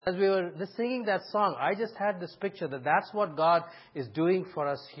As we were singing that song, I just had this picture that that's what God is doing for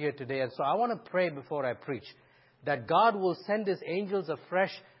us here today. And so I want to pray before I preach that God will send His angels afresh,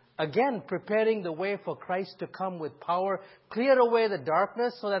 again preparing the way for Christ to come with power, clear away the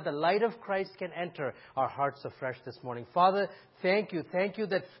darkness so that the light of Christ can enter our hearts afresh this morning. Father, thank you. Thank you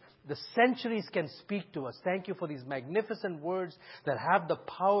that the centuries can speak to us. Thank you for these magnificent words that have the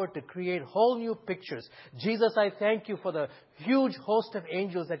power to create whole new pictures. Jesus, I thank you for the huge host of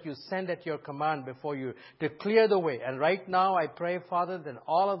angels that you send at your command before you to clear the way. And right now I pray, Father, that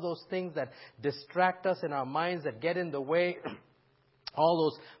all of those things that distract us in our minds, that get in the way, all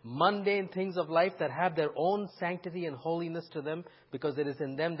those mundane things of life that have their own sanctity and holiness to them, because it is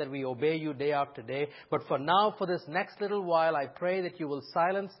in them that we obey you day after day. But for now, for this next little while, I pray that you will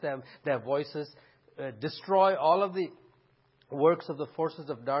silence them, their voices, destroy all of the works of the forces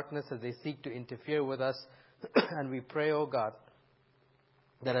of darkness as they seek to interfere with us. And we pray, oh God,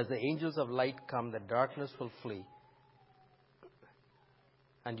 that as the angels of light come, that darkness will flee.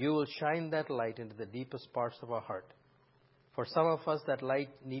 And you will shine that light into the deepest parts of our heart. For some of us, that light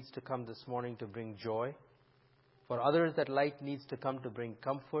needs to come this morning to bring joy. For others, that light needs to come to bring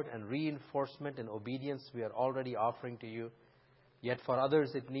comfort and reinforcement and obedience we are already offering to you. Yet for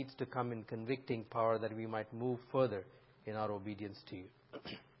others, it needs to come in convicting power that we might move further in our obedience to you.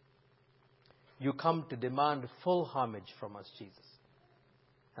 You come to demand full homage from us, Jesus.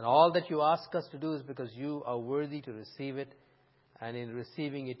 And all that you ask us to do is because you are worthy to receive it. And in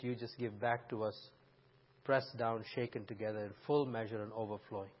receiving it, you just give back to us, pressed down, shaken together in full measure and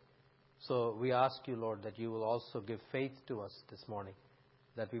overflowing. So we ask you, Lord, that you will also give faith to us this morning,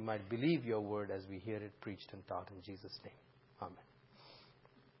 that we might believe your word as we hear it preached and taught in Jesus' name.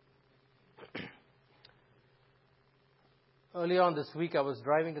 Amen. Earlier on this week, I was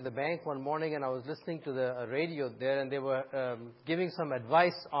driving to the bank one morning and I was listening to the radio there, and they were giving some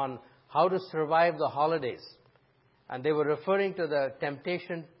advice on how to survive the holidays. And they were referring to the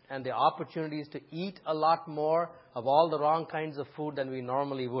temptation and the opportunities to eat a lot more of all the wrong kinds of food than we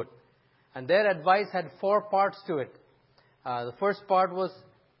normally would. And their advice had 4 parts to it. The first part was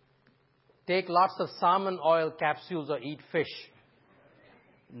take lots of salmon oil capsules or eat fish.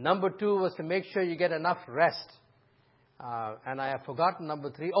 Number 2 was to make sure you get enough rest. And I have forgotten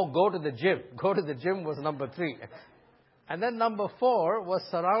number 3. Oh, go to the gym. Go to the gym was number 3. And then number 4 was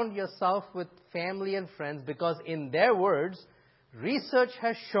surround yourself with family and friends, because in their words, research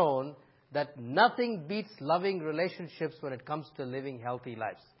has shown that nothing beats loving relationships when it comes to living healthy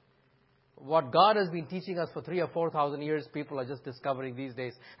lives. What God has been teaching us for 3,000 or 4,000 years, people are just discovering these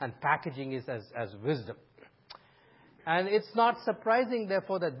days and packaging it as wisdom. And it's not surprising,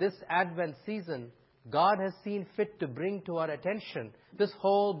 therefore, that this Advent season, God has seen fit to bring to our attention this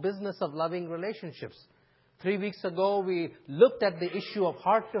whole business of loving relationships. 3 weeks ago, we looked at the issue of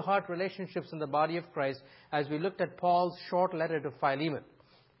heart-to-heart relationships in the body of Christ as we looked at Paul's short letter to Philemon.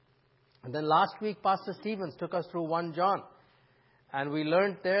 And then last week, Pastor Stevens took us through 1 John. And we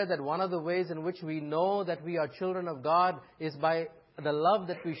learned there that one of the ways in which we know that we are children of God is by the love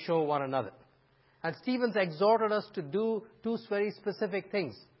that we show one another. And Stevens exhorted us to do 2 very specific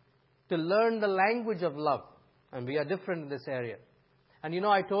things. To learn the language of love. And we are different in this area. And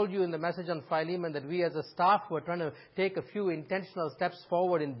I told you in the message on Philemon that we as a staff were trying to take a few intentional steps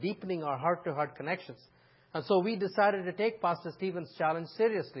forward in deepening our heart-to-heart connections. And so we decided to take Pastor Stephen's challenge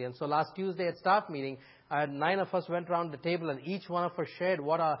seriously. And so last Tuesday at staff meeting, 9 of us went around the table and each one of us shared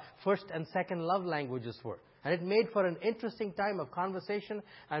what our first and second love languages were. And it made for an interesting time of conversation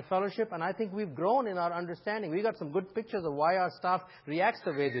and fellowship. And I think we've grown in our understanding. We got some good pictures of why our staff reacts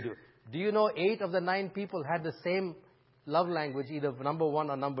the way they do. Do you know 8 of the 9 people had the same love language, either number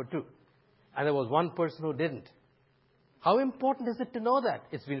 1 or number 2. And there was 1 person who didn't. How important is it to know that?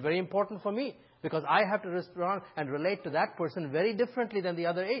 It's been very important for me, because I have to respond and relate to that person very differently than the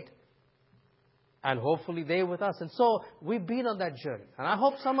other 8. And hopefully they with us. And so we've been on that journey. And I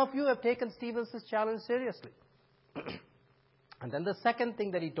hope some of you have taken Stevens' challenge seriously. And then the second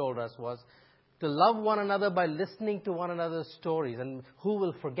thing that he told us was to love one another by listening to one another's stories. And who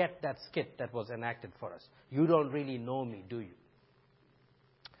will forget that skit that was enacted for us? You don't really know me, do you?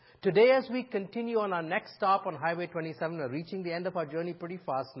 Today, as we continue on our next stop on Highway 27, we're reaching the end of our journey pretty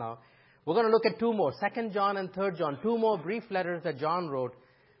fast now. We're going to look at 2 more, 2 John and 3 John, 2 more brief letters that John wrote.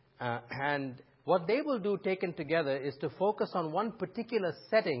 And what they will do taken together is to focus on one particular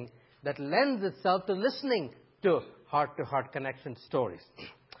setting that lends itself to listening to heart-to-heart connection stories.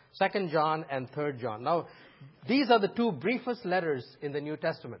 2 John and 3 John. Now, these are the 2 briefest letters in the New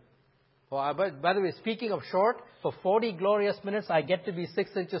Testament. By the way, speaking of short, for 40 glorious minutes, I get to be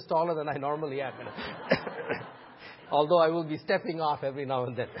 6 inches taller than I normally am. Although I will be stepping off every now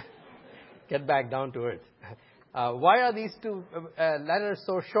and then. Get back down to earth. Why are these two letters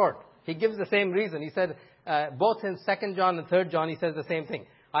so short? He gives the same reason. He said, both in 2 John and 3 John, he says the same thing.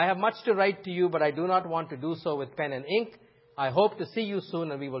 I have much to write to you, but I do not want to do so with pen and ink. I hope to see you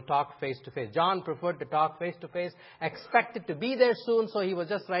soon and we will talk face to face. John preferred to talk face to face, expected to be there soon, so he was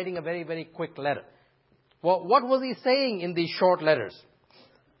just writing a very, very quick letter. Well, what was he saying in these short letters?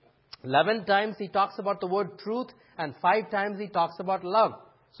 11 times he talks about the word truth, and 5 times he talks about love.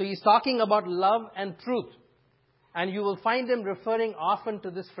 So he's talking about love and truth. And you will find him referring often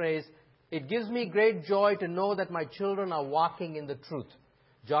to this phrase, it gives me great joy to know that my children are walking in the truth.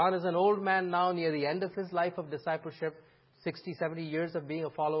 John is an old man now, near the end of his life of discipleship, 60, 70 years of being a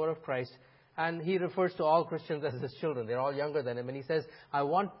follower of Christ. And he refers to all Christians as his children. They're all younger than him. And he says, I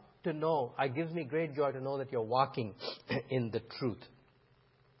want to know, it gives me great joy to know that you're walking in the truth.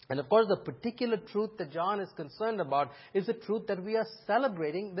 And of course, the particular truth that John is concerned about is the truth that we are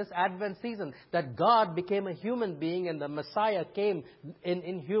celebrating this Advent season, that God became a human being and the Messiah came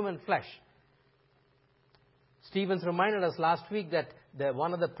in human flesh. Stevens reminded us last week that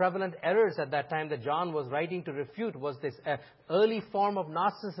one of the prevalent errors at that time that John was writing to refute was this early form of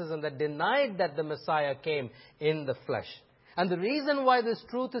Gnosticism that denied that the Messiah came in the flesh. And the reason why this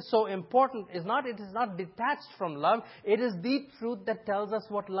truth is so important is it is not detached from love. It is the truth that tells us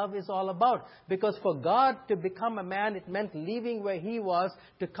what love is all about. Because for God to become a man, it meant leaving where he was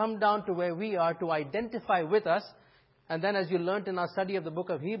to come down to where we are, to identify with us. And then as you learned in our study of the book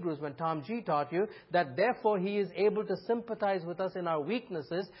of Hebrews when Tom G. taught you, that therefore he is able to sympathize with us in our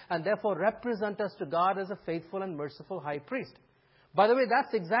weaknesses and therefore represent us to God as a faithful and merciful high priest. By the way,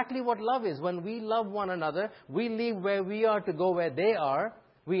 that's exactly what love is. When we love one another, we leave where we are to go where they are.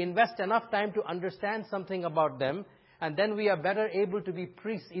 We invest enough time to understand something about them. And then we are better able to be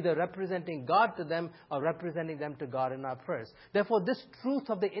priests, either representing God to them or representing them to God in our prayers. Therefore, this truth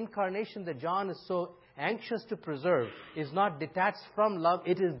of the incarnation that John is so anxious to preserve is not detached from love.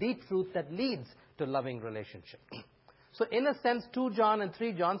 It is the truth that leads to loving relationship. So in a sense, 2 John and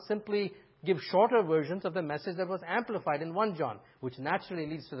 3 John simply give shorter versions of the message that was amplified in 1 John, which naturally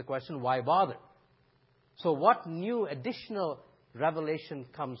leads to the question, why bother? So what new additional revelation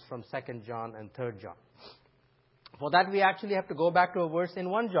comes from 2 John and 3 John? For that, we actually have to go back to a verse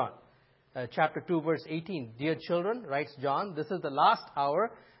in 1 John, chapter 2, verse 18. Dear children, writes John, this is the last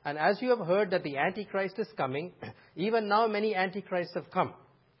hour, and as you have heard that the Antichrist is coming, even now many Antichrists have come.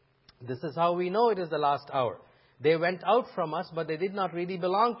 This is how we know it is the last hour. They went out from us, but they did not really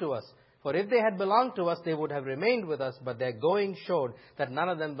belong to us. For if they had belonged to us, they would have remained with us, but their going showed that none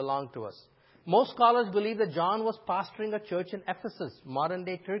of them belonged to us. Most scholars believe that John was pastoring a church in Ephesus,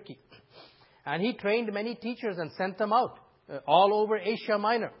 modern-day Turkey. And he trained many teachers and sent them out all over Asia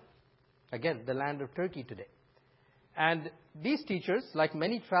Minor. Again, the land of Turkey today. And these teachers, like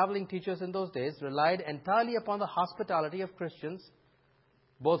many traveling teachers in those days, relied entirely upon the hospitality of Christians,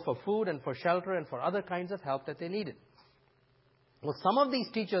 both for food and for shelter and for other kinds of help that they needed. Well, some of these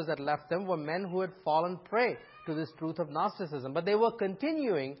teachers that left them were men who had fallen prey to this truth of Gnosticism, but they were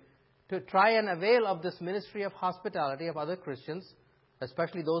continuing to try and avail of this ministry of hospitality of other Christians,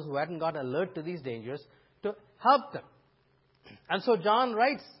 especially those who hadn't got alert to these dangers, to help them. And so John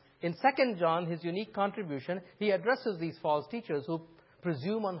writes in 2 John, his unique contribution, he addresses these false teachers who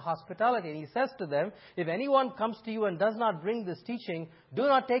presume on hospitality. And he says to them, if anyone comes to you and does not bring this teaching, do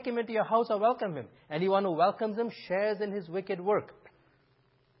not take him into your house or welcome him. Anyone who welcomes him shares in his wicked work.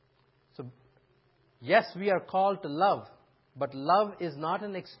 So, yes, we are called to love, but love is not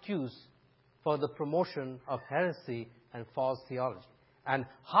an excuse for the promotion of heresy and false theology. And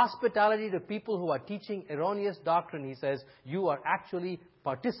hospitality to people who are teaching erroneous doctrine, he says, you are actually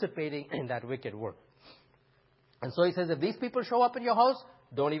participating in that wicked work. And so he says, if these people show up at your house,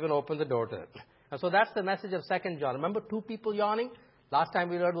 don't even open the door to them. And so that's the message of 2 John. Remember 2 people yawning? Last time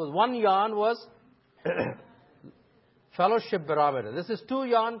we learned was 1 yawn was fellowship barometer. This is 2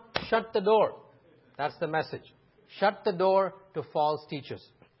 yawn, shut the door. That's the message. Shut the door to false teachers.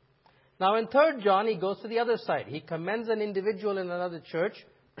 Now in 3 John, he goes to the other side. He commends an individual in another church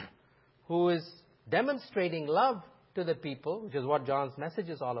who is demonstrating love to the people, which is what John's message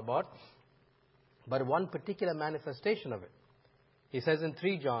is all about, but one particular manifestation of it. He says in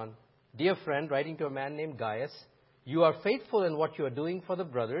 3 John, dear friend, writing to a man named Gaius, you are faithful in what you are doing for the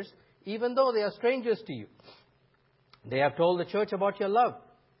brothers, even though they are strangers to you. They have told the church about your love.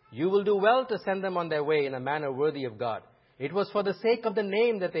 You will do well to send them on their way in a manner worthy of God. It was for the sake of the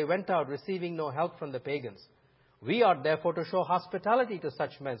name that they went out, receiving no help from the pagans. We ought therefore to show hospitality to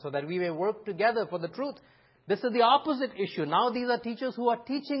such men, so that we may work together for the truth. This is the opposite issue. Now these are teachers who are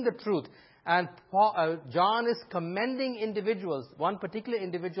teaching the truth. And John is commending individuals, one particular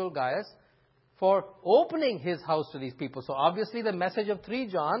individual, Gaius, for opening his house to these people. So obviously the message of 3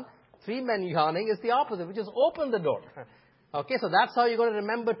 John, 3 men yawning, is the opposite, which is open the door. Okay, so that's how you're going to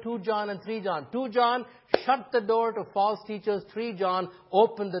remember 2 John and 3 John. 2 John, shut the door to false teachers. 3 John,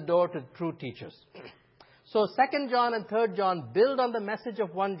 open the door to true teachers. So 2 John and 3 John build on the message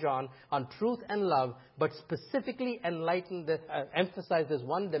of 1 John on truth and love, but specifically emphasize this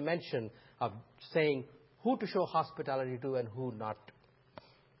one dimension of saying who to show hospitality to and who not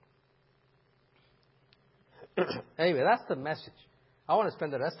to. Anyway, that's the message. I want to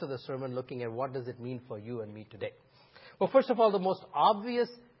spend the rest of the sermon looking at what does it mean for you and me today. Well, first of all, the most obvious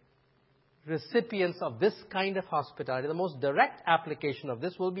recipients of this kind of hospitality, the most direct application of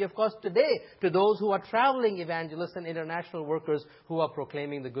this will be, of course, today to those who are traveling evangelists and international workers who are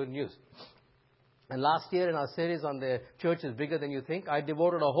proclaiming the good news. And last year in our series on the church is bigger than you think, I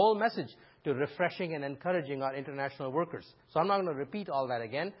devoted a whole message to refreshing and encouraging our international workers. So I'm not going to repeat all that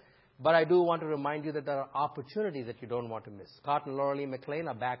again, but I do want to remind you that there are opportunities that you don't want to miss. Scott and Laura Lee McLean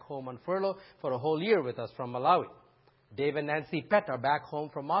are back home on furlough for a whole year with us from Malawi. Dave and Nancy Pett are back home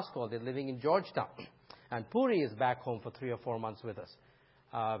from Moscow. They're living in Georgetown. And Puri is back home for 3 or 4 months with us.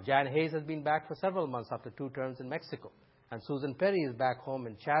 Jan Hayes has been back for several months after 2 terms in Mexico. And Susan Perry is back home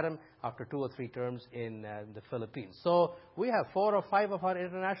in Chatham after 2 or 3 terms in the Philippines. So we have 4 or 5 of our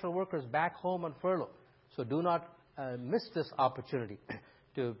international workers back home on furlough. So do not miss this opportunity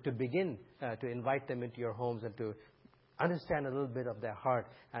to begin to invite them into your homes and to understand a little bit of their heart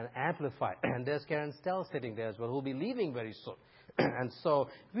and amplify. And there's Karen Stell sitting there as well, who will be leaving very soon. And so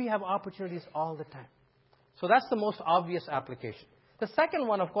we have opportunities all the time. So that's the most obvious application. The second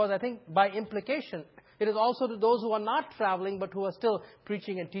one, of course, I think by implication, it is also to those who are not traveling but who are still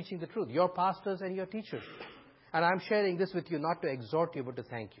preaching and teaching the truth, your pastors and your teachers. And I'm sharing this with you not to exhort you but to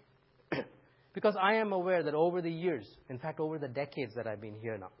thank you. Because I am aware that over the years, in fact over the decades that I've been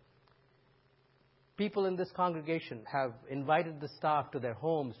here now, people in this congregation have invited the staff to their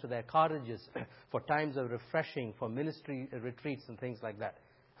homes, to their cottages, for times of refreshing, for ministry retreats and things like that.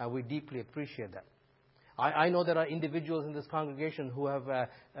 And we deeply appreciate that. I know there are individuals in this congregation who have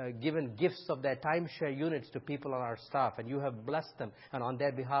given gifts of their timeshare units to people on our staff, and you have blessed them. And on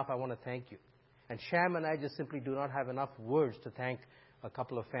their behalf, I want to thank you. And Sham and I just simply do not have enough words to thank a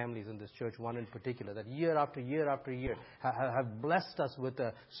couple of families in this church, one in particular, that year after year after year have blessed us with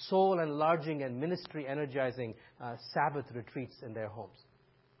soul-enlarging and ministry-energizing Sabbath retreats in their homes.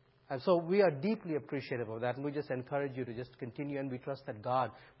 And so we are deeply appreciative of that, and we just encourage you to just continue, and we trust that God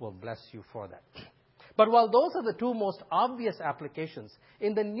will bless you for that. But while those are the 2 most obvious applications,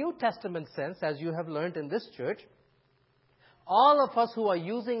 in the New Testament sense, as you have learned in this church, all of us who are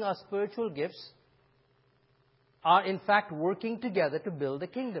using our spiritual gifts are in fact working together to build a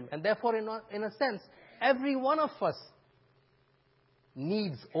kingdom. And therefore, in a sense, every one of us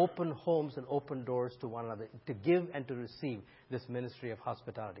needs open homes and open doors to one another to give and to receive this ministry of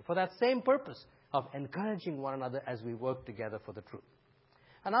hospitality for that same purpose of encouraging one another as we work together for the truth.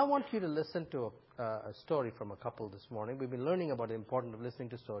 And I want you to listen to a story from a couple this morning. We've been learning about the importance of listening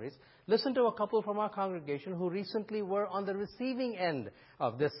to stories. Listen to a couple from our congregation who recently were on the receiving end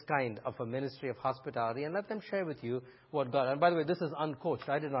of this kind of a ministry of hospitality, and let them share with you what God... And by the way, this is uncoached.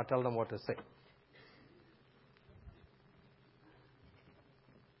 I did not tell them what to say.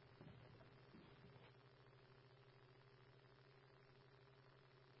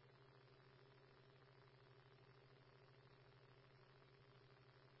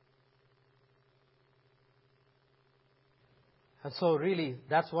 And so really,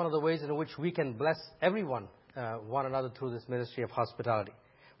 that's one of the ways in which we can bless everyone, one another through this ministry of hospitality.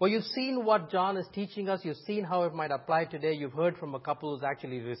 Well, you've seen what John is teaching us. You've seen how it might apply today. You've heard from a couple who's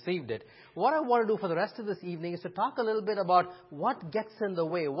actually received it. What I want to do for the rest of this evening is to talk a little bit about what gets in the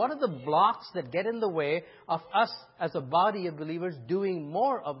way. What are the blocks that get in the way of us as a body of believers doing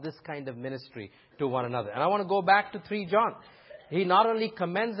more of this kind of ministry to one another? And I want to go back to 3 John. He not only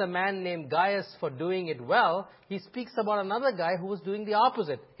commends a man named Gaius for doing it well, he speaks about another guy who was doing the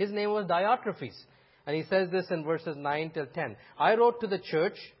opposite. His name was Diotrephes. And he says this in verses 9 till 10. I wrote to the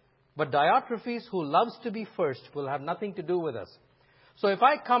church, but Diotrephes, who loves to be first, will have nothing to do with us. So if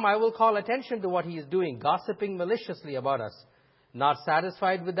I come, I will call attention to what he is doing, gossiping maliciously about us. Not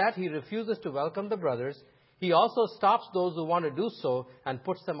satisfied with that, he refuses to welcome the brothers. He also stops those who want to do so and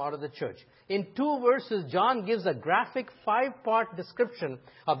puts them out of the church. In 2 verses, John gives a graphic 5-part description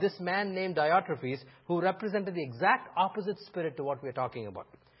of this man named Diotrephes, who represented the exact opposite spirit to what we're talking about.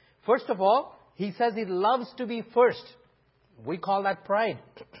 First of all, he says he loves to be first. We call that pride.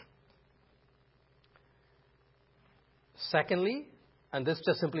 Secondly, and this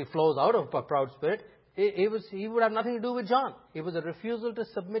just simply flows out of a proud spirit, he would have nothing to do with John. It was a refusal to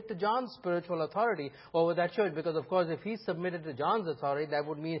submit to John's spiritual authority over that church, because of course if he submitted to John's authority, that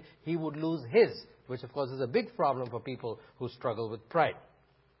would mean he would lose his, which of course is a big problem for people who struggle with pride.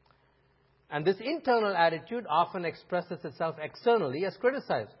 And this internal attitude often expresses itself externally as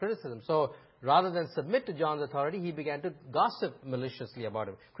criticism. So rather than submit to John's authority, he began to gossip maliciously about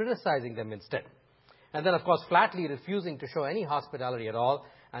him, criticizing them instead. And then, of course, flatly refusing to show any hospitality at all.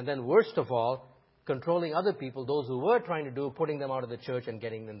 And then, worst of all, controlling other people, those who were trying to do, putting them out of the church and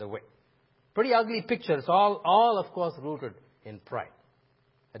getting in the way. Pretty ugly picture. It's all of course, rooted in pride.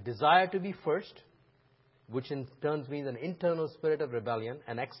 A desire to be first, which in turn means an internal spirit of rebellion,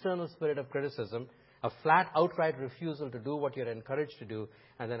 an external spirit of criticism, a flat, outright refusal to do what you're encouraged to do,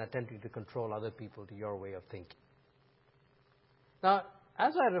 and then attempting to control other people to your way of thinking. Now,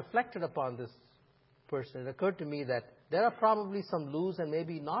 as I reflected upon this person, it occurred to me that there are probably some loose and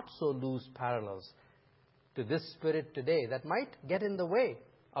maybe not so loose parallels to this spirit today that might get in the way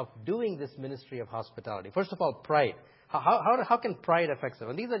of doing this ministry of hospitality. First of all, pride. How can pride affect them?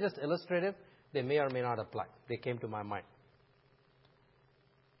 And these are just illustrative. They may or may not apply. They came to my mind.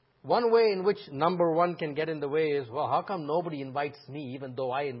 One way in which number one can get in the way is, well, how come nobody invites me even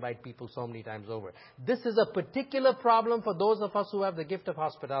though I invite people so many times over? This is a particular problem for those of us who have the gift of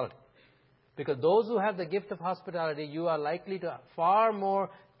hospitality. Because those who have the gift of hospitality, you are likely to far more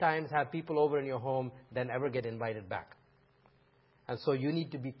times have people over in your home than ever get invited back. And so you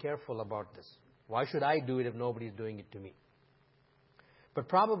need to be careful about this. Why should I do it if nobody's doing it to me? But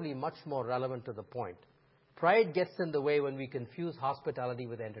probably much more relevant to the point, pride gets in the way when we confuse hospitality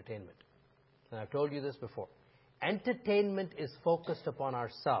with entertainment. And I've told you this before. Entertainment is focused upon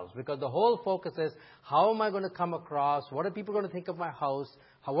ourselves, because the whole focus is, how am I going to come across? What are people going to think of my house?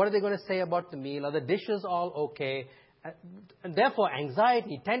 What are they going to say about the meal? Are the dishes all okay? And therefore,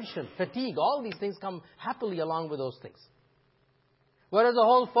 anxiety, tension, fatigue, all these things come happily along with those things. Whereas the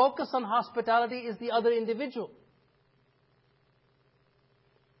whole focus on hospitality is the other individual.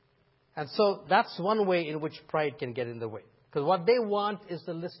 And so that's one way in which pride can get in the way. Because what they want is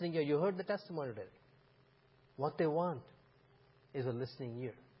the listening ear. You heard the testimony today. What they want is a listening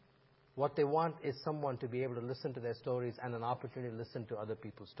ear. What they want is someone to be able to listen to their stories and an opportunity to listen to other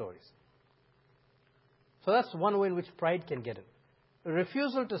people's stories. So that's one way in which pride can get in. A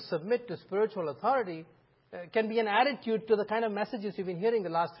refusal to submit to spiritual authority can be an attitude to the kind of messages you've been hearing the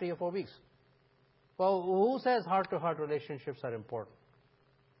last 3 or 4 weeks. Well, who says heart-to-heart relationships are important?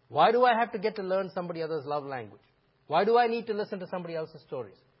 Why do I have to get to learn somebody else's love language? Why do I need to listen to somebody else's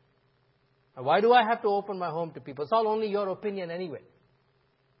stories? Why do I have to open my home to people? It's all only your opinion anyway.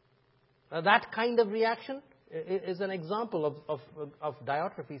 That kind of reaction is an example of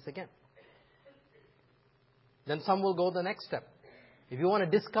Diotrephes again. Then some will go the next step. If you want to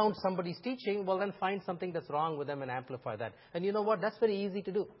discount somebody's teaching, well then find something that's wrong with them and amplify that. And you know what? That's very easy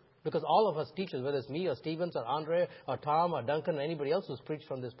to do. Because all of us teachers, whether it's me or Stevens or Andre or Tom or Duncan or anybody else who's preached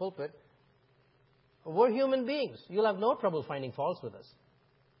from this pulpit, we're human beings. You'll have no trouble finding faults with us.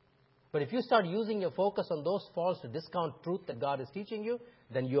 But if you start using your focus on those faults to discount truth that God is teaching you,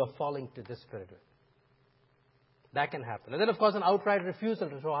 then you are falling to this spirit. That can happen. And then, of course, an outright refusal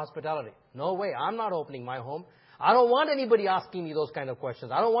to show hospitality. No way, I'm not opening my home. I don't want anybody asking me those kind of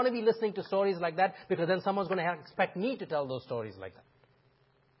questions. I don't want to be listening to stories like that, because then someone's going to expect me to tell those stories like that.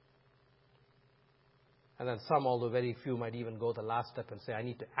 And then some, although very few, might even go the last step and say, I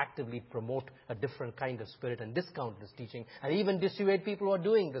need to actively promote a different kind of spirit and discount this teaching, and even dissuade people who are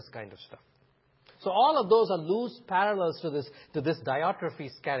doing this kind of stuff. So all of those are loose parallels to this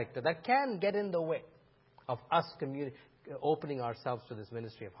Diotrephes character that can get in the way of us opening ourselves to this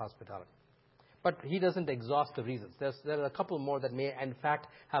ministry of hospitality. But he doesn't exhaust the reasons. There are a couple more that may, in fact,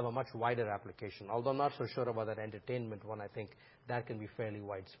 have a much wider application. Although I'm not so sure about that entertainment one, I think that can be fairly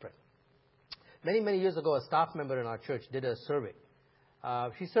widespread. Many, many years ago, a staff member in our church did a survey.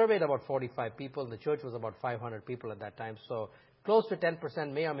 She surveyed about 45 people. The church was about 500 people at that time. So close to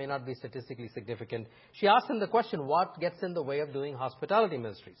 10% may or may not be statistically significant. She asked them the question, what gets in the way of doing hospitality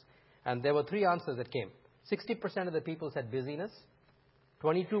ministries? And there were 3 answers that came. 60% of the people said busyness.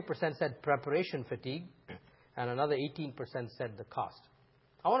 22% said preparation fatigue. And another 18% said the cost.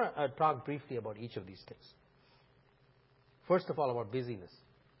 I want to talk briefly about each of these things. First of all, about busyness.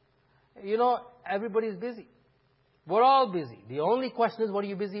 You know, everybody's busy. We're all busy. The only question is, what are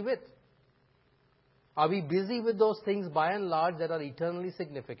you busy with? Are we busy with those things by and large that are eternally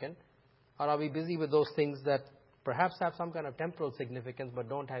significant? Or are we busy with those things that perhaps have some kind of temporal significance but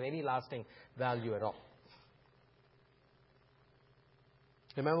don't have any lasting value at all?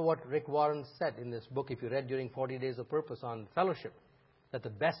 Remember what Rick Warren said in this book, if you read during 40 Days of Purpose, on fellowship. that the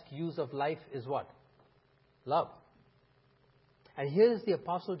best use of life is what? Love. And here is the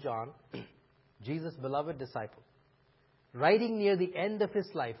Apostle John, Jesus' beloved disciple, writing near the end of his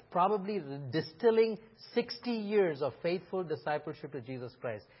life, probably distilling 60 years of faithful discipleship to Jesus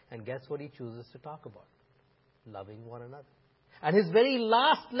Christ. And guess what he chooses to talk about? Loving one another. And his very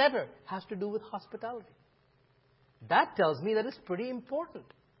last letter has to do with hospitality. That tells me that it's pretty important.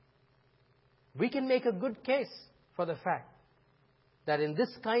 We can make a good case for the fact that in this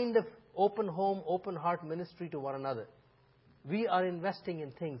kind of open home, open heart ministry to one another, we are investing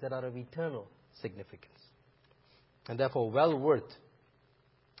in things that are of eternal significance. And therefore well worth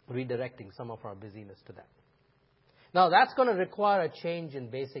redirecting some of our busyness to that. Now that's going to require a change in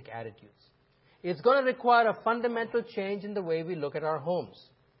basic attitudes. It's going to require a fundamental change in the way we look at our homes.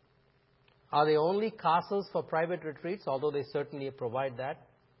 Are they only castles for private retreats, although they certainly provide that?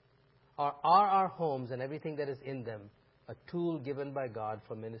 Or are our homes and everything that is in them a tool given by God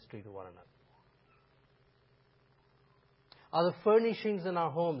for ministry to one another? Are the furnishings in our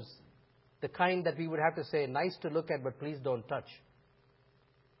homes the kind that we would have to say, nice to look at, but please don't touch?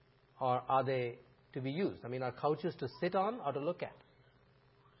 Or are they to be used? I mean, are couches to sit on or to look at?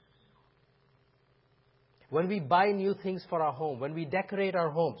 When we buy new things for our home, when we decorate our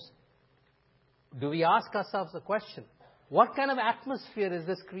homes, do we ask ourselves the question, what kind of atmosphere is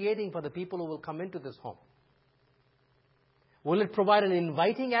this creating for the people who will come into this home? Will it provide an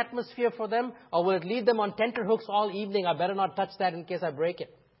inviting atmosphere for them, or will it leave them on tenterhooks all evening? I better not touch that in case I break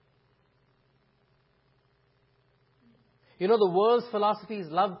it. You know, the world's philosophy is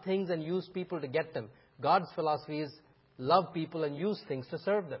love things and use people to get them. God's philosophy is love people and use things to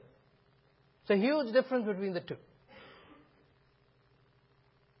serve them. It's a huge difference between the two.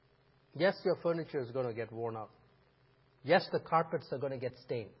 Yes, your furniture is going to get worn out. Yes, the carpets are going to get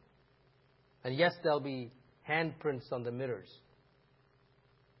stained. And yes, there'll be handprints on the mirrors.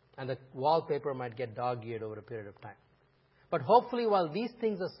 And the wallpaper might get dog-eared over a period of time. But hopefully, while these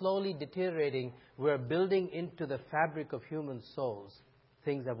things are slowly deteriorating, we're building into the fabric of human souls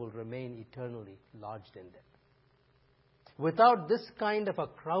things that will remain eternally lodged in them. Without this kind of a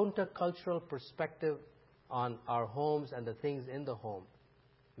countercultural perspective on our homes and the things in the home,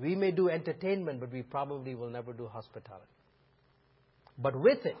 we may do entertainment, but we probably will never do hospitality. But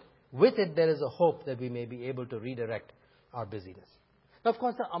with it, there is a hope that we may be able to redirect our busyness. Now, of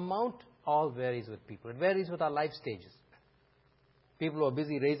course, the amount all varies with people. It varies with our life stages. People who are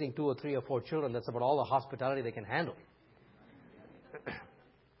busy raising 2 or 3 or 4 children, that's about all the hospitality they can handle.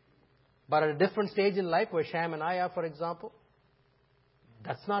 But at a different stage in life, where Sham and I are, for example,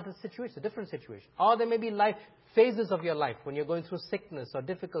 that's not a situation, it's a different situation. Or there may be phases of your life when you're going through sickness or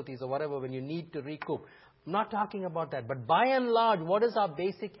difficulties or whatever, when you need to recoup. I'm not talking about that. But by and large, what is our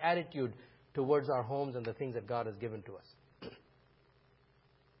basic attitude towards our homes and the things that God has given to us?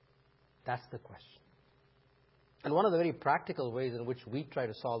 That's the question. And one of the very practical ways in which we try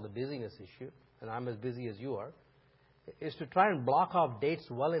to solve the busyness issue, and I'm as busy as you are, is to try and block off dates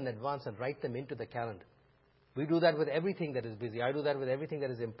well in advance and write them into the calendar. We do that with everything that is busy. I do that with everything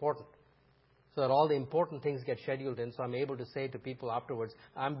that is important, so that all the important things get scheduled in, so I'm able to say to people afterwards,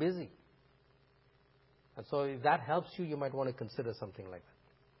 I'm busy. And so if that helps you, you might want to consider something like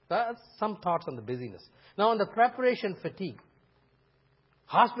that. That's some thoughts on the busyness. Now, on the preparation fatigue,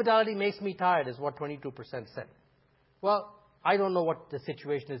 hospitality makes me tired is what 22% said. Well, I don't know what the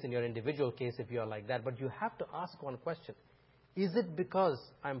situation is in your individual case if you are like that, but you have to ask one question. Is it because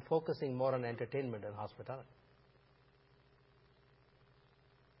I'm focusing more on entertainment than hospitality?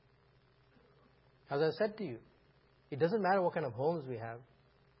 As I said to you, it doesn't matter what kind of homes we have.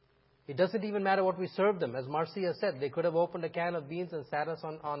 It doesn't even matter what we serve them. As Marcia said, they could have opened a can of beans and sat us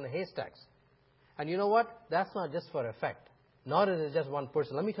on the haystacks. And you know what? That's not just for effect. Nor is it just one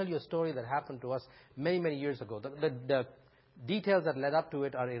person. Let me tell you a story that happened to us many, many years ago. The details that led up to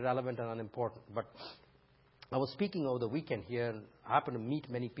it are irrelevant and unimportant. But I was speaking over the weekend here and I happened to meet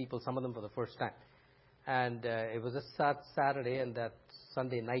many people, some of them for the first time. And it was a Saturday, and that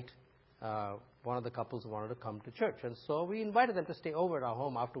Sunday night, one of the couples wanted to come to church. And so we invited them to stay over at our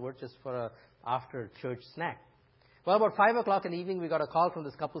home afterwards just for an after-church snack. Well, about 5 o'clock in the evening, we got a call from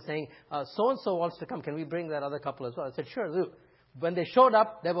this couple saying, so-and-so wants to come. Can we bring that other couple as well? I said, sure, do. When they showed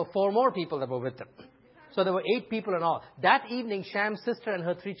up, there were 4 more people that were with them. So there were 8 people in all. That evening, Sham's sister and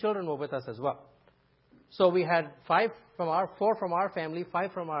her 3 children were with us as well. So we had 4 from our family,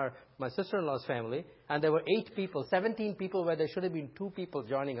 5 from my sister-in-law's family, and there were 8 people, 17 people where there should have been 2 people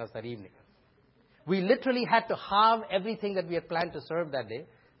joining us that evening. We literally had to halve everything that we had planned to serve that day.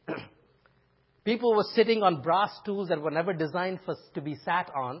 People were sitting on brass stools that were never designed to be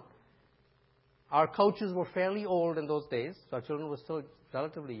sat on. Our couches were fairly old in those days, so our children were still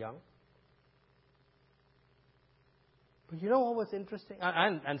relatively young. But you know what was interesting?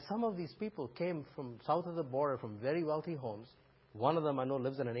 And some of these people came from south of the border, from very wealthy homes. One of them I know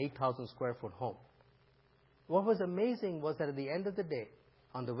lives in an 8,000 square foot home. What was amazing was that at the end of the day,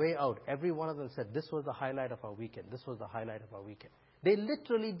 on the way out, every one of them said, this was the highlight of our weekend. This was the highlight of our weekend. They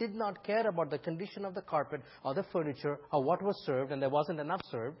literally did not care about the condition of the carpet or the furniture or what was served, and there wasn't enough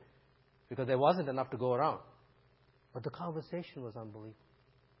served because there wasn't enough to go around. But the conversation was unbelievable.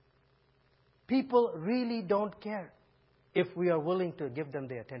 People really don't care if we are willing to give them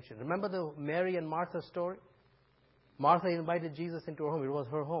their attention. Remember the Mary and Martha story? Martha invited Jesus into her home. It was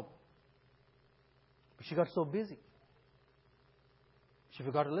her home. But she got so busy. She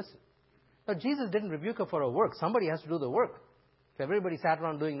forgot to listen. Now, Jesus didn't rebuke her for her work. Somebody has to do the work. If everybody sat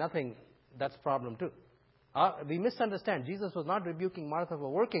around doing nothing, that's a problem too. We misunderstand. Jesus was not rebuking Martha for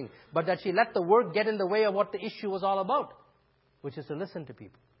working, but that she let the work get in the way of what the issue was all about, which is to listen to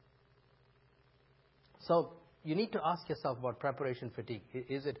people. So, you need to ask yourself about preparation fatigue.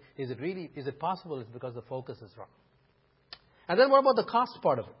 Is it possible it's because the focus is wrong? And then what about the cost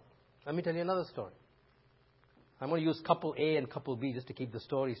part of it? Let me tell you another story. I'm going to use couple A and couple B just to keep the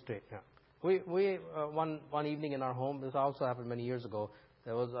story straight. Yeah. One evening in our home, this also happened many years ago,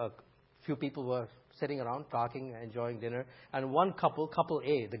 there was a few people were sitting around talking, enjoying dinner, and one couple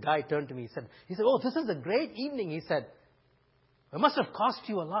A, the guy turned to me, he said, oh, this is a great evening. He said, it must have cost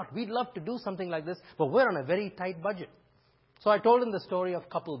you a lot. We'd love to do something like this, but we're on a very tight budget. So I told him the story of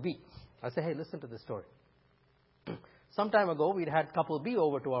couple B. I said, hey, listen to this story. Some time ago, we'd had couple B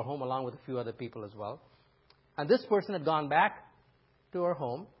over to our home along with a few other people as well. And this person had gone back to her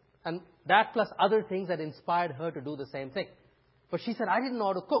home, and that plus other things had inspired her to do the same thing. But she said, I didn't know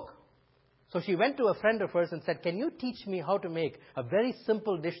how to cook. So she went to a friend of hers and said, can you teach me how to make a very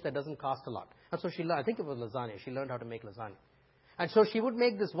simple dish that doesn't cost a lot? And so she learned, I think it was lasagna. She learned how to make lasagna. And so she would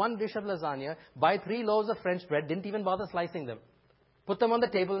make this one dish of lasagna, buy 3 loaves of French bread, didn't even bother slicing them, put them on the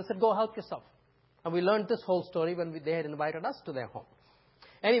table and said, go help yourself. And we learned this whole story when they had invited us to their home.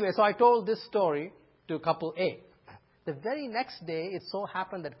 Anyway, so I told this story to couple A. The very next day, it so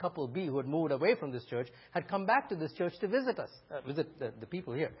happened that couple B, who had moved away from this church, had come back to this church to visit us, visit the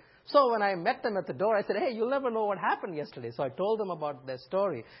people here. So when I met them at the door, I said, hey, you'll never know what happened yesterday. So I told them about their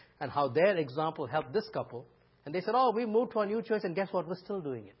story and how their example helped this couple. And they said, oh, we moved to a new church, and guess what? We're still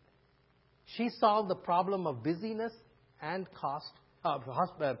doing it. She solved the problem of busyness and cost,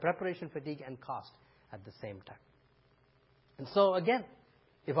 preparation fatigue and cost at the same time. And so again,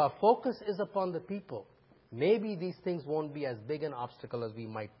 if our focus is upon the people, maybe these things won't be as big an obstacle as we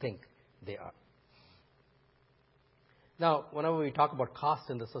might think they are. Now, whenever we talk about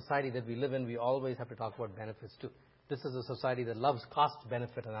cost in the society that we live in, we always have to talk about benefits too. This is a society that loves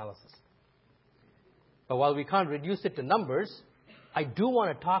cost-benefit analysis. But while we can't reduce it to numbers, I do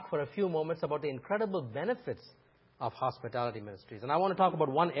want to talk for a few moments about the incredible benefits of hospitality ministries. And I want to talk about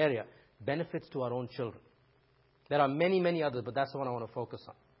one area, benefits to our own children. There are many, many others, but that's the one I want to focus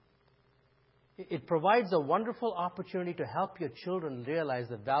on. It provides a wonderful opportunity to help your children realize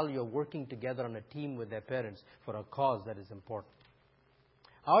the value of working together on a team with their parents for a cause that is important.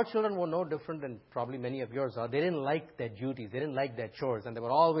 Our children were no different than probably many of yours are. They didn't like their duties. They didn't like their chores. And there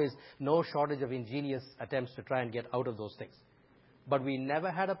were always no shortage of ingenious attempts to try and get out of those things. But we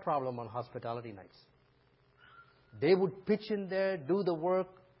never had a problem on hospitality nights. They would pitch in there, do the work,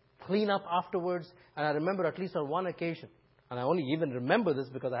 clean up afterwards. And I remember at least on one occasion, and I only even remember this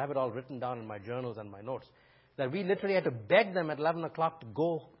because I have it all written down in my journals and my notes, that we literally had to beg them at 11 o'clock to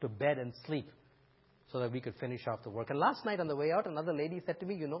go to bed and sleep so that we could finish off the work. And last night on the way out, another lady said to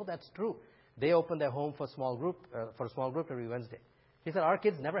me, you know, that's true. They open their home for a small group every Wednesday. She said, our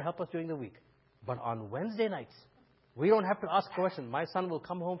kids never help us during the week. But on Wednesday nights, we don't have to ask questions. My son will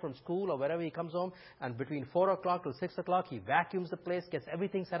come home from school or wherever he comes home, and between 4 o'clock to 6 o'clock, he vacuums the place, gets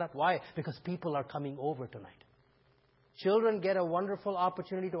everything set up. Why? Because people are coming over tonight. Children get a wonderful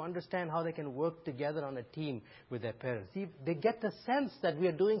opportunity to understand how they can work together on a team with their parents. They get the sense that we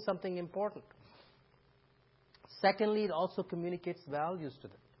are doing something important. Secondly, it also communicates values to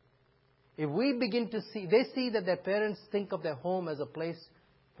them. If we begin to see, they see that their parents think of their home as a place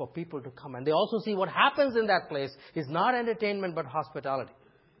for people to come. And they also see what happens in that place is not entertainment but hospitality.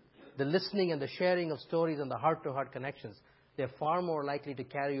 The listening and the sharing of stories and the heart-to-heart connections, they're far more likely to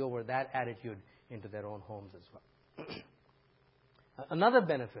carry over that attitude into their own homes as well. Another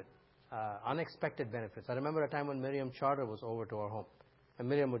benefit, unexpected benefits. I remember a time when Miriam Charter was over to our home. And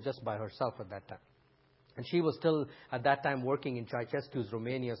Miriam was just by herself at that time. And she was still, at that time, working in Ceausescu's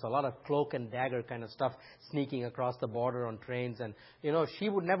Romania, so a lot of cloak and dagger kind of stuff sneaking across the border on trains. And, she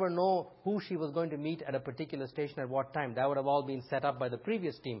would never know who she was going to meet at a particular station at what time. That would have all been set up by the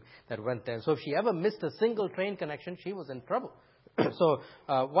previous team that went there. So if she ever missed a single train connection, she was in trouble. So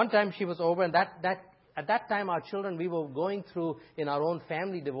one time she was over, and at that time, our children, we were going through in our own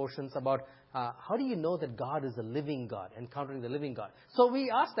family devotions about how do you know that God is a living God, encountering the living God. So we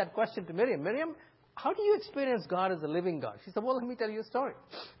asked that question to Miriam. Miriam, how do you experience God as a living God? She said, well, let me tell you a story.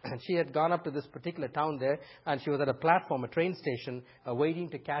 And she had gone up to this particular town there, and she was at a platform, a train station, waiting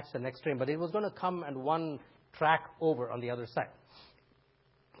to catch the next train. But it was going to come and one track over on the other side.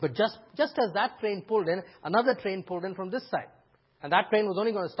 But just as that train pulled in, another train pulled in from this side. And that train was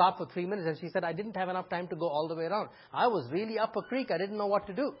only going to stop for 3 minutes. And she said, I didn't have enough time to go all the way around. I was really up a creek. I didn't know what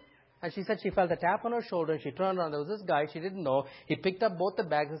to do. And she said she felt a tap on her shoulder, and she turned around. There was this guy she didn't know. He picked up both the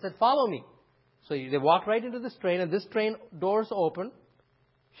bags and said, follow me. So they walked right into this train, and this train doors open.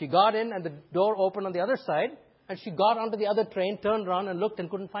 She got in, and the door opened on the other side, and she got onto the other train, turned around and looked and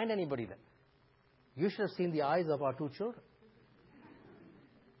couldn't find anybody there. You should have seen the eyes of our two children.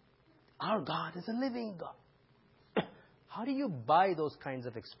 Our God is a living God. How do you buy those kinds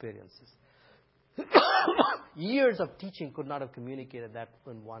of experiences? Years of teaching could not have communicated that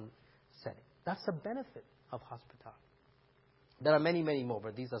in one setting. That's the benefit of hospitality. There are many, many more,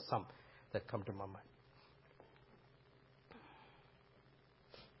 but these are some that come to my mind.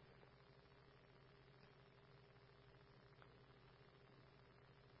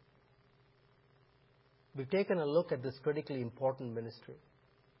 We've taken a look at this critically important ministry,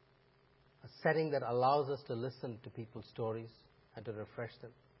 a setting that allows us to listen to people's stories and to refresh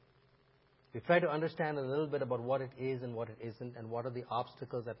them. We've tried to understand a little bit about what it is and what it isn't, and what are the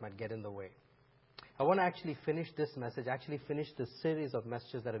obstacles that might get in the way. I want to actually finish this message, finish this series of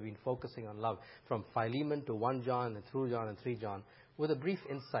messages that have been focusing on love, from Philemon to 1 John and through John and 3 John, with a brief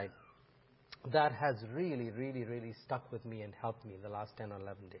insight that has really, really, really stuck with me and helped me in the last 10 or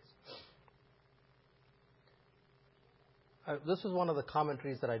 11 days. This is one of the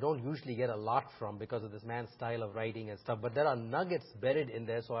commentaries that I don't usually get a lot from because of this man's style of writing and stuff, but there are nuggets buried in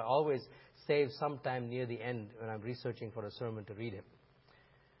there, so I always save some time near the end when I'm researching for a sermon to read him.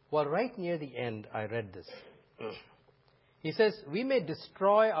 Well, right near the end, I read this. He says, we may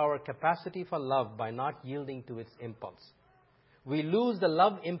destroy our capacity for love by not yielding to its impulse. We lose the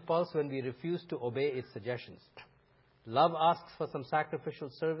love impulse when we refuse to obey its suggestions. Love asks for some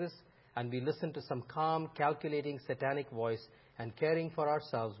sacrificial service, and we listen to some calm, calculating, satanic voice, and caring for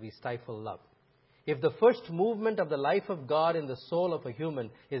ourselves, we stifle love. If the first movement of the life of God in the soul of a human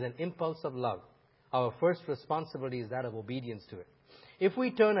is an impulse of love, our first responsibility is that of obedience to it. If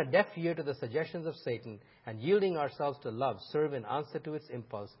we turn a deaf ear to the suggestions of Satan and yielding ourselves to love serve in answer to its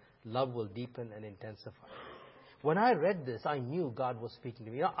impulse, love will deepen and intensify. When I read this, I knew God was speaking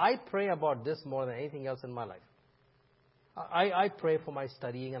to me. I pray about this more than anything else in my life. I pray for my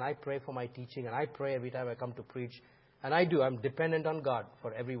studying, and I pray for my teaching, and I pray every time I come to preach. And I do. I'm dependent on God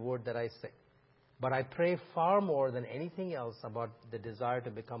for every word that I say. But I pray far more than anything else about the desire to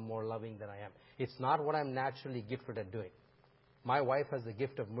become more loving than I am. It's not what I'm naturally gifted at doing. My wife has the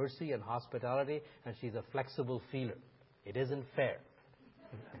gift of mercy and hospitality, and she's a flexible feeler. It isn't fair.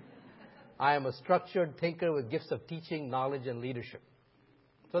 I am a structured thinker with gifts of teaching, knowledge, and leadership.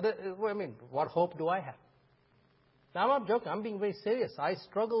 So, what hope do I have? Now, I'm not joking. I'm being very serious. I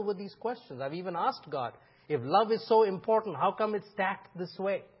struggle with these questions. I've even asked God, if love is so important, how come it's stacked this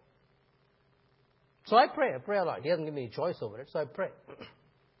way? So I pray a lot. He hasn't given me a choice over it, so I pray.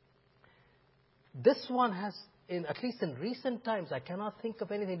 This one has, at least in recent times, I cannot think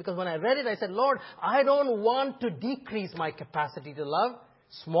of anything, because when I read it, I said, Lord, I don't want to decrease my capacity to love.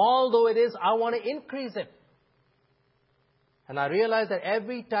 Small though it is, I want to increase it. And I realized that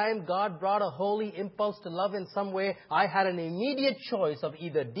every time God brought a holy impulse to love in some way, I had an immediate choice of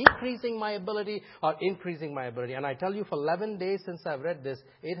either decreasing my ability or increasing my ability. And I tell you, for 11 days since I've read this,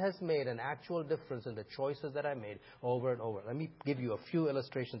 it has made an actual difference in the choices that I made over and over. Let me give you a few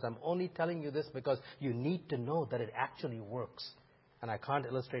illustrations. I'm only telling you this because you need to know that it actually works. And I can't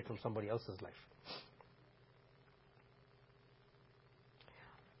illustrate from somebody else's life.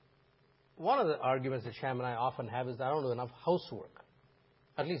 One of the arguments that Sham and I often have is that I don't do enough housework.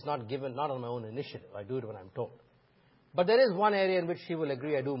 At least not on my own initiative. I do it when I'm told. But there is one area in which she will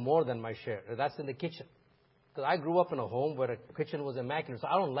agree I do more than my share. That's in the kitchen. Because I grew up in a home where a kitchen was immaculate. So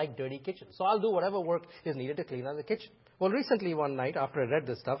I don't like dirty kitchens. So I'll do whatever work is needed to clean out the kitchen. Well, recently one night after I read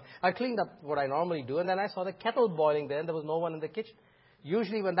this stuff, I cleaned up what I normally do. And then I saw the kettle boiling there and there was no one in the kitchen.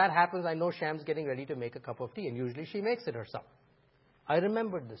 Usually when that happens, I know Sham's getting ready to make a cup of tea. And usually she makes it herself. I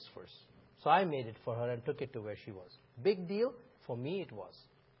remembered this verse. So I made it for her and took it to where she was. Big deal? For me it was.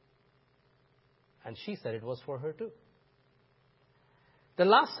 And she said it was for her too. The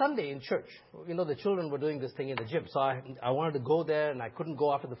last Sunday in church, the children were doing this thing in the gym. So I wanted to go there, and I couldn't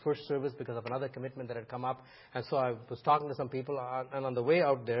go after the first service because of another commitment that had come up. And so I was talking to some people, and on the way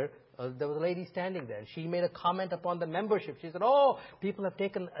out there was a lady standing there. And she made a comment upon the membership. She said, "Oh, people have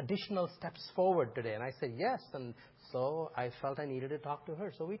taken additional steps forward today." And I said, "Yes." And so I felt I needed to talk to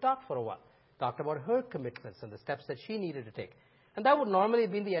her. So we talked for a while. Talked about her commitments and the steps that she needed to take. And that would normally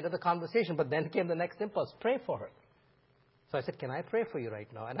be the end of the conversation. But then came the next impulse, pray for her. So I said, "Can I pray for you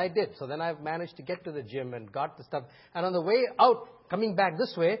right now?" And I did. So then I managed to get to the gym and got the stuff. And on the way out, coming back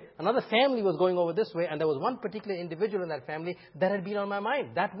this way, another family was going over this way. And there was one particular individual in that family that had been on my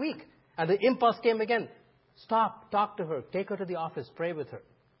mind that week. And the impulse came again. Stop, talk to her, take her to the office, pray with her.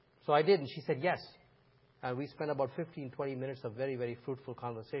 So I did, and she said yes. And we spent about 15, 20 minutes of very, very fruitful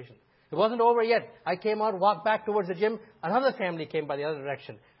conversation. It wasn't over yet. I came out, walked back towards the gym. Another family came by the other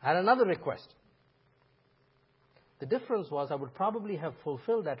direction. I had another request. The difference was I would probably have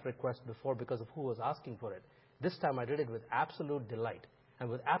fulfilled that request before because of who was asking for it. This time I did it with absolute delight and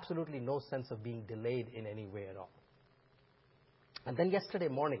with absolutely no sense of being delayed in any way at all. And then yesterday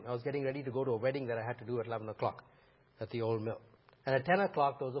morning, I was getting ready to go to a wedding that I had to do at 11 o'clock at the Old Mill. And at 10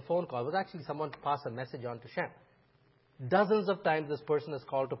 o'clock, there was a phone call. It was actually someone to pass a message on to Sham. Dozens of times this person has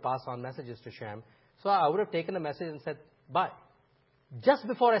called to pass on messages to Sham. So I would have taken a message and said, bye. Just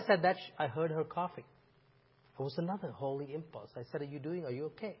before I said that, I heard her coughing. It was another holy impulse. I said, are you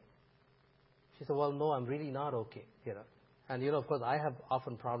okay? She said, well, no, I'm really not okay, And, of course, I have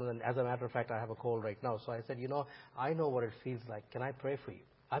often problems. And as a matter of fact, I have a cold right now. So I said, I know what it feels like. Can I pray for you?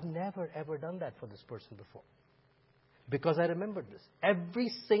 I've never, ever done that for this person before. Because I remembered this. Every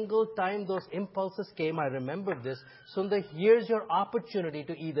single time those impulses came, I remembered this. Sundar, here's your opportunity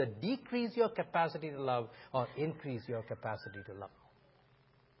to either decrease your capacity to love or increase your capacity to love.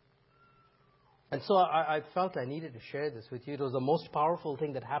 And so I felt I needed to share this with you. It was the most powerful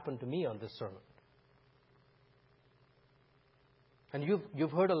thing that happened to me on this sermon. And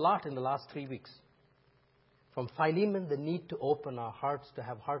you've heard a lot in the last 3 weeks. From Philemon, the need to open our hearts to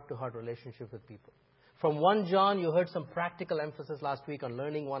have heart-to-heart relationship with people. From 1 John, you heard some practical emphasis last week on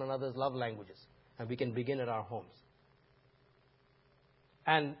learning one another's love languages. And we can begin at our homes.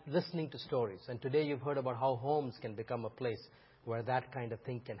 And listening to stories. And today you've heard about how homes can become a place where that kind of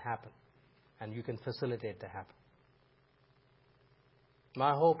thing can happen. And you can facilitate to happen.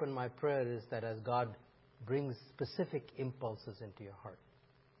 My hope and my prayer is that as God brings specific impulses into your heart,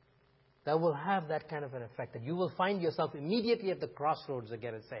 that will have that kind of an effect, that you will find yourself immediately at the crossroads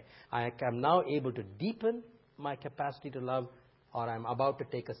again and say, I am now able to deepen my capacity to love, or I'm about to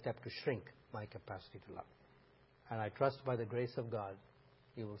take a step to shrink my capacity to love. And I trust by the grace of God,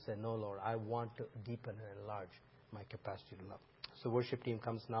 you will say, no, Lord, I want to deepen and enlarge my capacity to love. So worship team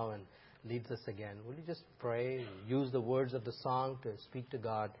comes now and leads us again. Will you just pray, use the words of the song to speak to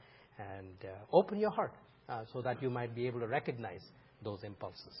God, and open your heart so that you might be able to recognize those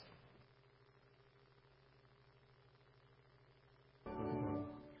impulses.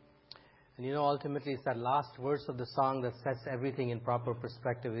 And ultimately it's that last verse of the song that sets everything in proper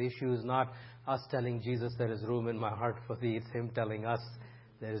perspective. The issue is not us telling Jesus there is room in my heart for thee. It's Him telling us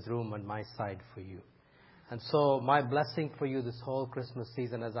there is room on my side for you. And so my blessing for you this whole Christmas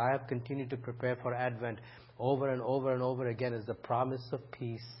season, as I have continued to prepare for Advent over and over and over again, is the promise of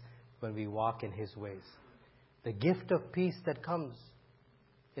peace when we walk in His ways. The gift of peace that comes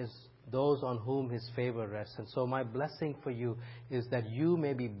is those on whom His favor rests. And so my blessing for you is that you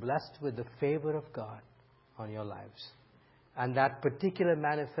may be blessed with the favor of God on your lives. And that particular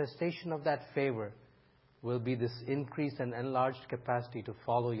manifestation of that favor will be this increased and enlarged capacity to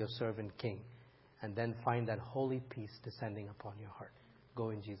follow your servant King. And then find that holy peace descending upon your heart. Go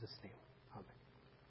in Jesus' name.